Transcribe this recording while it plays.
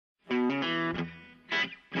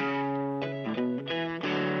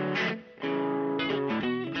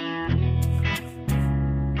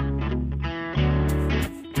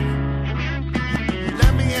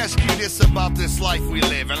this about this life we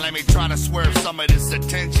live, and let me try to swerve some of this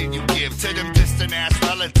attention you give to them distant ass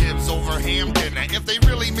relatives over ham dinner. If they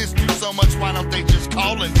really missed you so much, why don't they just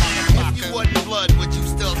call and if you wasn't blood, would you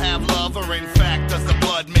still have love? Or in fact, does the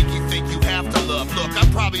blood make you think you have to love? Look, I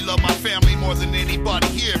probably love my family more than anybody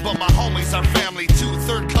here, but my homies are family too.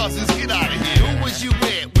 Third cousins, get out of here. Who was you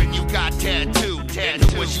with when you got tattooed? And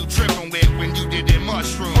who was you tripping with when you did them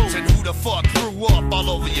mushrooms? And who the fuck threw up all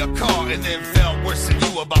over your car and then felt worse than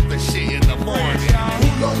you about the shit in the morning?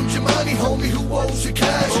 Who loaned you money, homie? Who owes you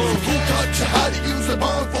cash? Who taught you how to use a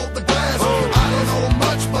bomb for the glass? I don't know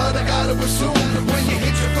much, but I gotta assume that when you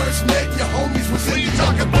hit your first net, your homies was in you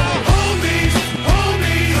talking about homies, homies.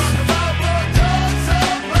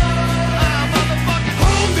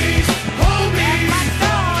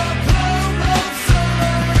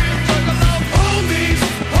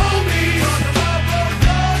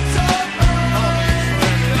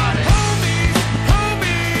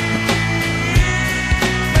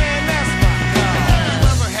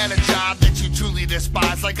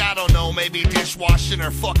 Despise, like I don't know, maybe dishwashing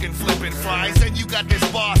or fucking flipping fries. And you got this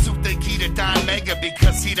boss who think he the Don Mega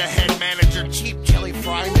because he the head manager, cheap Kelly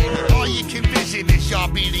Fry nigga. All you can vision is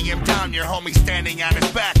y'all beating him down, your homie standing on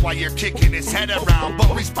his back while you're kicking his head around.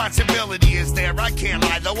 But responsibility is there, I can't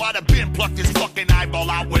lie though. I'd have been plucked his fucking eyeball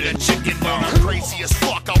out with a chicken bone. I'm crazy as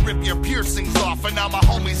fuck, I'll rip your piercings off, and now my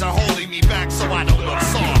homies are holding me back so I don't look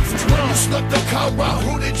soft. When you snuck the car out,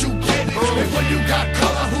 who did you get it? And when you got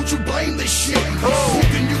color, who'd you blame this shit? Who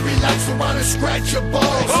can you relax around and scratch your balls?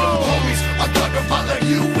 Homies, I'm talking about like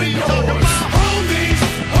you and yours. Homies,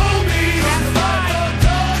 homies, homies,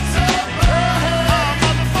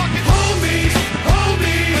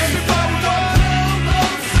 homies, everybody want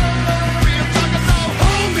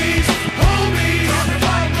homies, homies,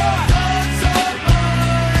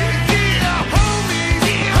 yeah, homies,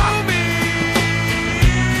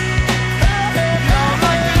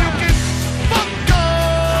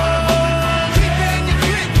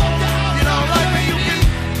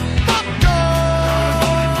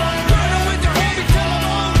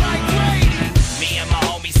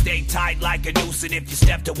 like a noose, and if you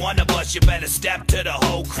step to one of us, you better step to the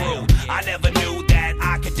whole crew. I never knew that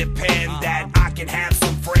I could depend, that I can have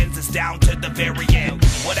some friends that's down to the very end.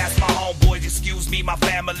 Well, that's my homeboys, excuse me, my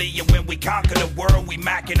family. And when we conquer the world, we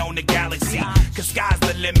macking on the galaxy. Cause sky's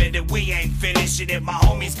the limit and we ain't finishing it. My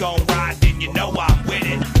homies gon' ride, then you know I'm with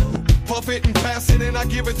it. Puff it and pass it and I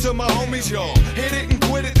give it to my homies, y'all. Hit it and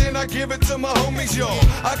quit it, then I give it to my homies, y'all.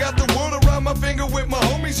 I got the world around my finger with my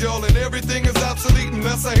homies, y'all. And everything is obsolete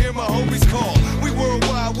unless I hear my homies call. We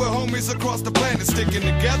worldwide, we're homies across the planet, sticking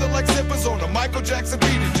together like zippers on a Michael Jackson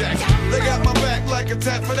Peter Jackson. They got my back like a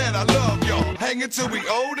tat, for that I love y'all. Hanging till we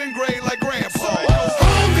old and gray like grandpa.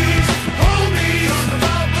 Homies.